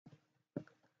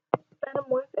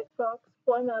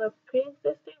form out of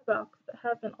pre-existing rocks that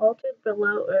have been altered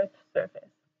below Earth's surface.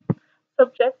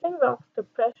 Subjecting rocks to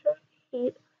pressure,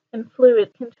 heat, and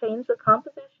fluid can change the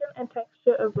composition and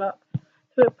texture of rocks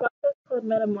through a process called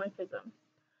metamorphism.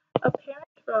 A parent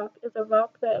rock is a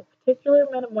rock that a particular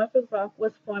metamorphic rock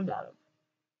was formed out of.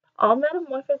 All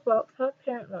metamorphic rocks have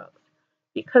parent rocks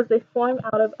because they form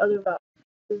out of other rocks,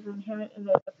 which is inherent in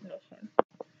their definition.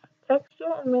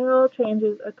 Texture and mineral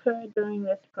changes occur during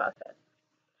this process.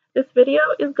 This video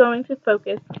is going to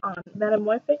focus on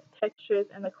metamorphic textures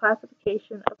and the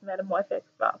classification of metamorphic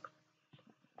rocks.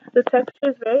 The texture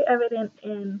is very evident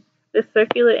in this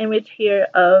circular image here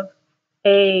of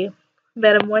a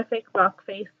metamorphic rock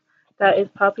face that is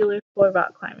popular for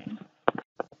rock climbing.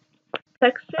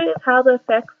 Texture is how the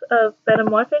effects of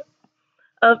metamorphism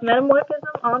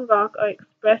on rock are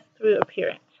expressed through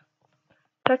appearance.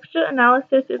 Texture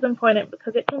analysis is important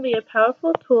because it can be a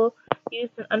powerful tool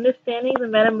used in understanding the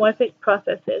metamorphic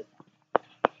processes.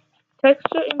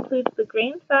 Texture includes the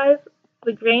grain size,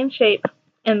 the grain shape,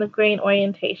 and the grain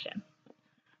orientation.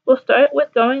 We'll start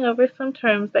with going over some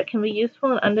terms that can be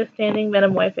useful in understanding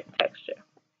metamorphic texture.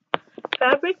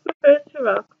 Fabric refers to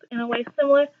rocks in a way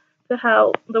similar to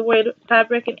how the word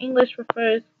fabric in English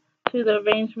refers to the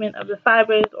arrangement of the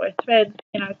fibers or threads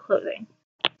in our clothing.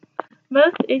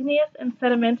 Most igneous and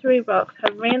sedimentary rocks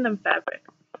have random fabric,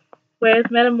 whereas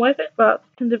metamorphic rocks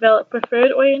can develop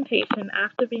preferred orientation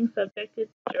after being subjected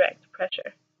to direct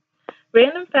pressure.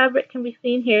 Random fabric can be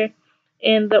seen here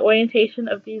in the orientation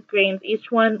of these grains. Each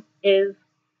one is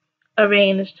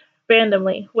arranged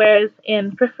randomly, whereas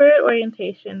in preferred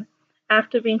orientation,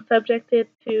 after being subjected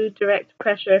to direct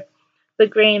pressure, the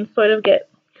grains sort of get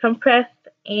compressed,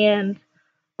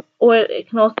 or it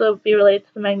can also be related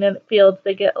to the magnetic fields.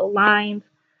 They get aligned,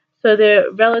 so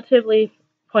they're relatively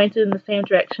pointed in the same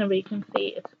direction, but you can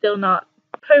see it's still not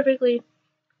perfectly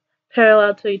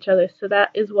parallel to each other, so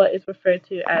that is what is referred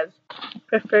to as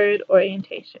preferred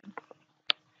orientation.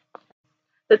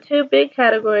 The two big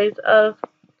categories of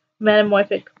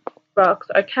metamorphic rocks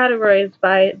are categorized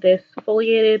by this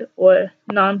foliated or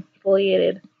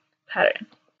non-foliated pattern.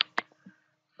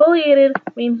 Foliated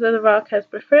means that the rock has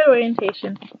preferred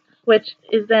orientation, which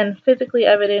is then physically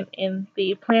evident in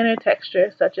the planar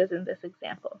texture, such as in this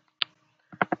example.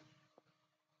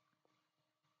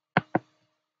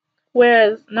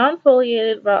 Whereas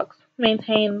non-foliated rocks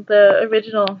maintain the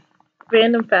original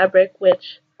random fabric,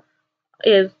 which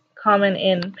is common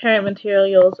in parent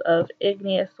materials of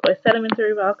igneous or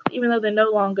sedimentary rocks. Even though they're no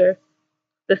longer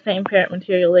the same parent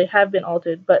material, they have been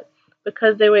altered, but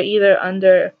because they were either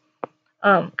under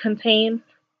contained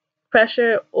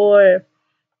pressure or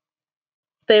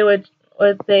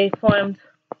they formed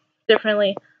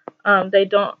differently, they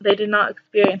did not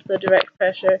experience the direct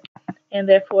pressure and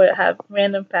therefore have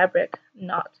random fabric,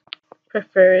 not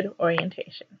preferred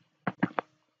orientation.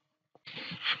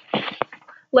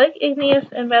 Like igneous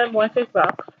and metamorphic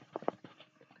rocks,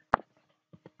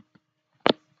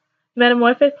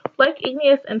 like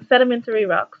igneous and sedimentary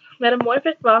rocks,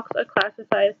 metamorphic rocks are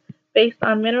classified based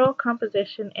on mineral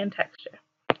composition and texture.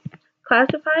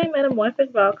 Classifying metamorphic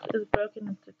rocks is broken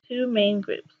into two main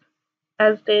groups,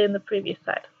 as stated in the previous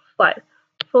slide,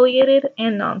 foliated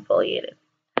and non-foliated.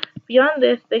 Beyond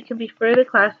this, they can be further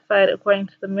classified according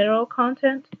to the mineral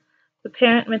content, the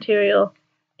parent material,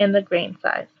 and the grain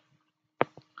size.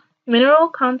 Mineral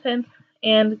content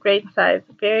and grain size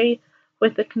vary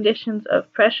with the conditions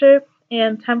of pressure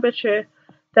and temperature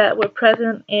that were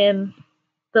present in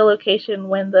the location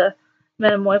when the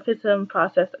metamorphism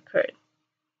process occurred.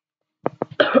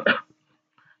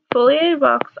 Foliated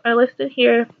rocks are listed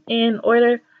here in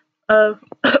order of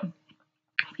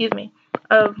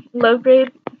of low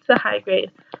grade to high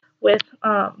grade, with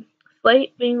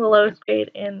slate being the lowest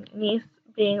grade and gneiss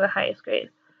being the highest grade.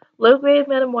 Low grade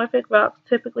metamorphic rocks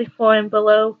typically form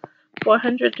below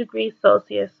 400 degrees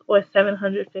Celsius or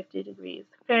 750 degrees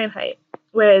Fahrenheit,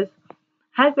 whereas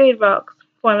high grade rocks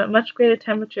form at much greater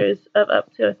temperatures of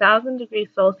up to 1,000 degrees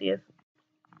Celsius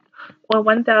or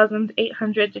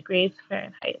 1,800 degrees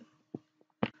Fahrenheit.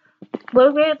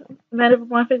 Low-grade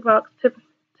metamorphic rocks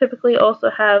typically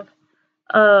also have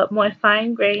a more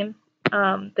fine grain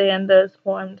than those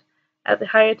formed at the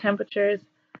higher temperatures,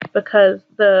 because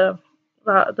the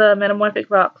metamorphic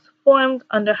rocks formed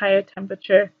under higher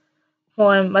temperature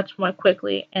form much more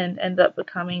quickly and end up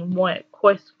becoming more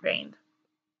coarse-grained.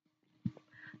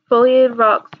 Foliated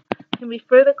rocks can be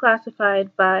further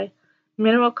classified by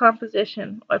mineral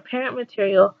composition or parent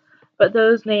material, but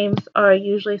those names are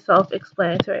usually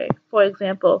self-explanatory. For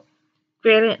example,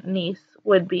 granite gneiss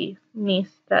would be gneiss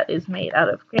that is made out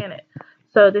of granite.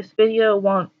 So this video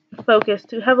won't focus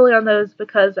too heavily on those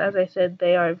because, as I said,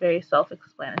 they are very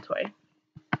self-explanatory.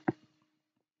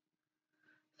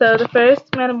 So the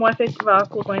first metamorphic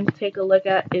rock we're going to take a look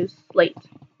at is slate.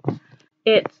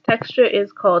 Its texture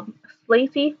is called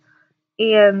slaty,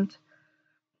 and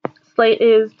slate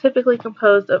is typically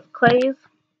composed of clays,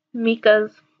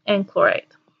 micas, and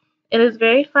chlorite. It is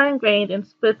very fine-grained and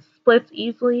splits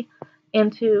easily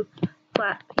into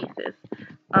flat pieces.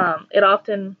 It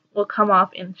often will come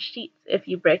off in sheets if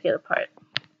you break it apart.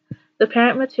 The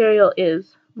parent material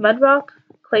is mudrock,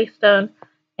 claystone,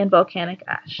 and volcanic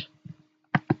ash.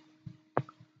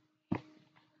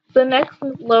 The next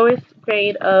lowest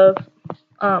grade of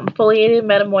foliated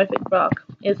metamorphic rock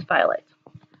is phyllite.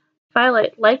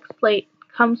 Phyllite, like slate,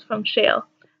 comes from shale.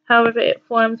 However, it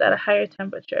forms at a higher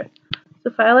temperature. So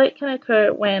phyllite can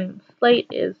occur when slate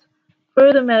is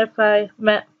further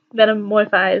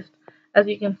metamorphized. As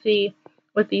you can see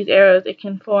with these arrows, it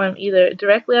can form either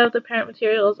directly out of the parent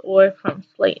materials or from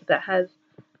slate that has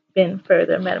been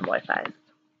further metamorphized.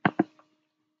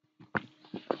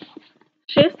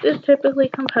 Schist is typically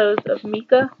composed of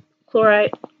mica,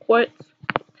 chlorite, quartz,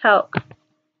 talc,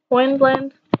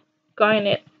 hornblende,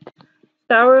 garnet,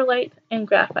 staurolite, and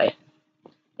graphite.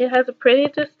 It has a pretty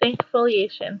distinct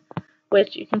foliation,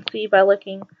 which you can see by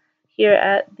looking here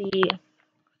at the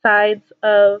sides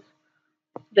of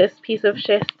this piece of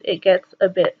schist. It gets a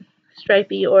bit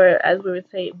stripy, or as we would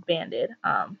say, banded.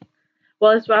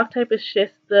 While this rock type is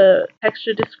schist, the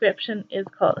texture description is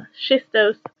called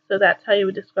schistose, so that's how you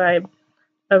would describe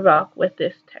a rock with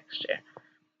this texture.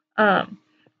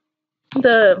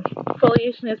 The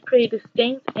foliation is pretty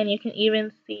distinct, and you can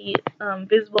even see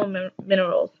visible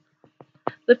minerals.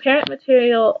 The parent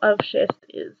material of schist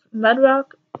is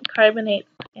mudrock, carbonates,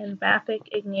 and mafic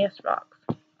igneous rocks.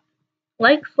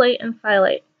 Like slate and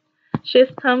phyllite,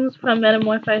 schist comes from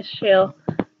metamorphized shale,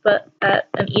 but at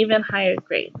an even higher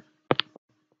grade.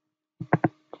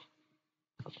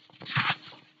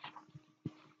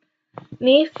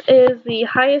 Gneiss is the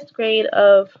highest grade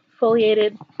of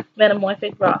foliated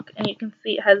metamorphic rock, and you can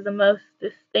see it has the most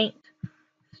distinct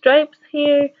stripes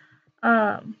here,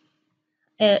 and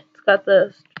it's got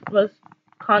the most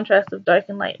contrast of dark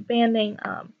and light banding.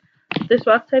 This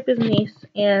rock type is gneiss,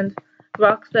 and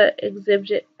rocks that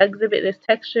exhibit this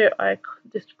texture are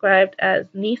described as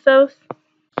gneissos.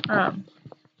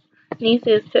 Gneiss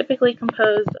is typically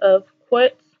composed of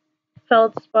quartz,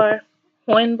 feldspar,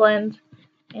 hornblende,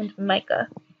 and mica.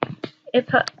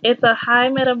 It's a high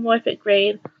metamorphic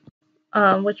grade,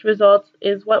 which results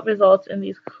in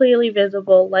these clearly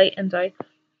visible light and dark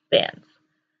bands.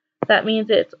 That means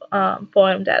it's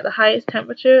formed at the highest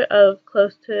temperature of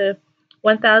close to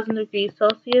 1,000 degrees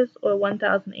Celsius or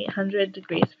 1,800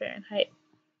 degrees Fahrenheit.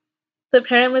 The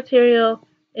parent material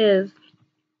is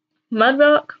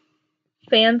mudrock,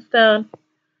 sandstone,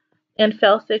 and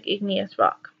felsic igneous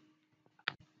rock.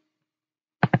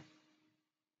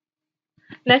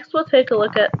 Next, we'll take a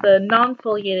look at the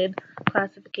non-foliated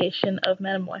classification of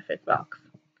metamorphic rocks.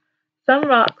 Some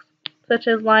rocks, such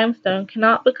as limestone,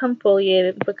 cannot become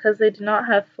foliated because they do not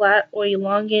have flat or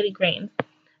elongated grains,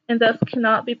 and thus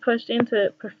cannot be pushed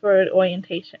into preferred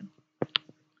orientation.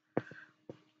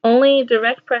 Only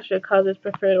direct pressure causes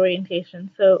preferred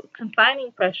orientation, so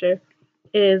confining pressure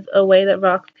is a way that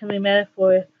rocks can be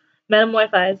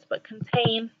metamorphized but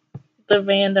contain the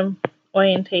random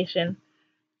orientation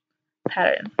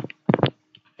pattern.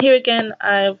 Here again,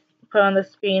 I've put on the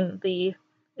screen the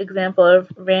example of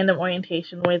random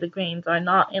orientation where the grains are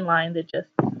not in line, they're just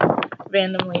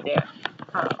randomly there.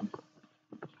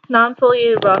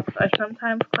 Non-foliated rocks are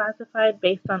sometimes classified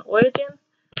based on origin,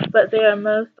 but they are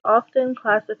most often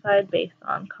classified based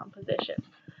on composition.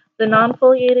 The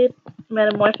non-foliated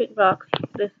metamorphic rocks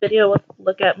this video will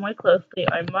look at more closely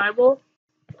are marble,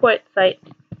 quartzite,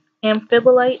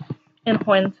 amphibolite, and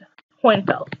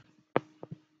hornfels.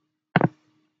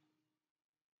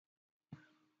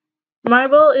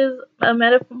 Marble is a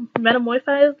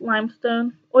metamorphized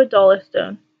limestone or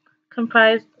dolostone,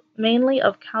 comprised mainly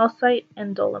of calcite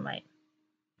and dolomite.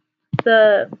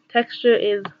 The texture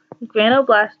is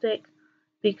granoblastic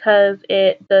because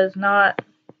it does not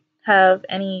have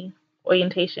any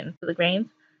orientation to the grains.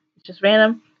 It's just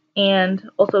random, and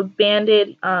also banded.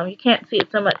 You can't see it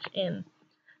so much in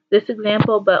this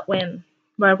example, but when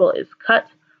marble is cut,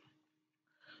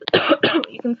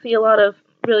 you can see a lot of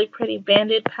really pretty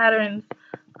banded patterns,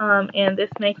 and this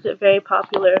makes it very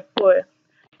popular for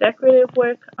decorative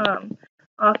work.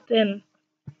 Often,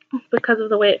 because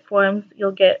of the way it forms,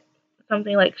 you'll get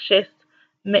something like schist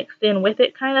mixed in with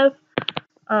it, kind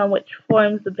of, which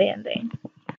forms the banding.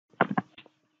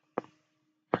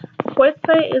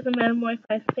 Quartzite is a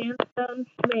metamorphized sandstone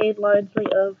made largely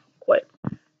of quartz.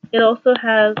 It also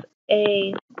has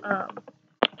a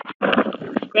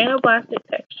granoblastic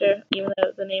texture, even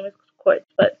though the name is quartz,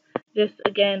 but just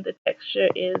again, the texture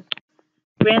is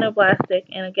granoblastic,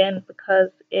 and again, because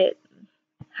it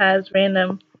has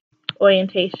random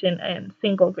orientation and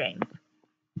single grains.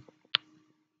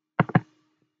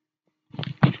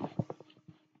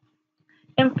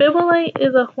 Amphibolite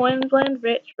is a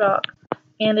hornblende-rich rock,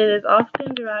 and it is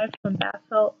often derived from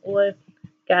basalt or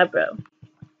gabbro.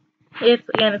 It's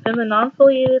in the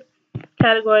non-foliated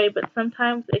category, but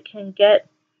sometimes it can get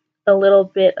a little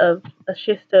bit of a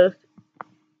schistose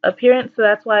appearance, so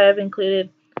that's why I've included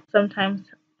sometimes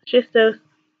schistose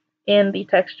in the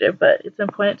texture, but it's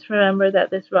important to remember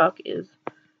that this rock is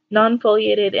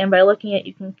non-foliated, and by looking at it,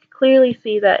 you can clearly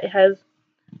see that it has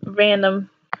random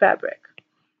fabric.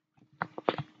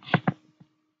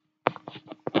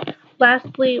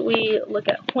 Lastly, we look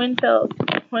at hornfels.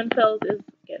 Hornfels is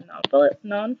again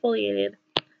non-foliated.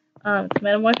 It's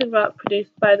metamorphic rock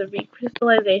produced by the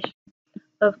recrystallization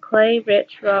of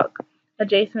clay-rich rock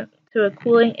adjacent to a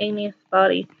cooling igneous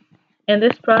body, and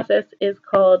this process is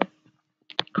called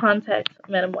contact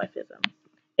metamorphism.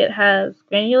 It has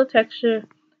granular texture,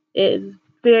 is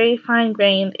very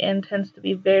fine-grained, and tends to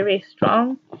be very, very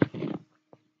strong.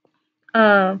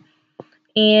 And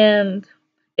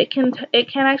it can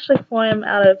actually form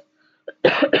out of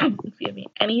excuse me,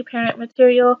 any parent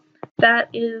material that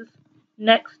is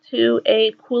next to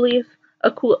a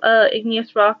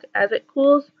igneous rock as it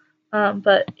cools,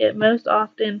 but it most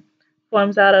often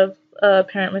forms out of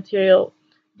parent material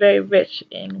very rich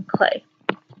in clay.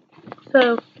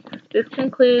 So this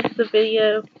concludes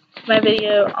my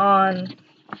video on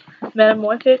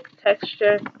metamorphic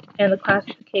texture and the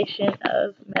classification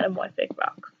of metamorphic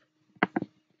rocks.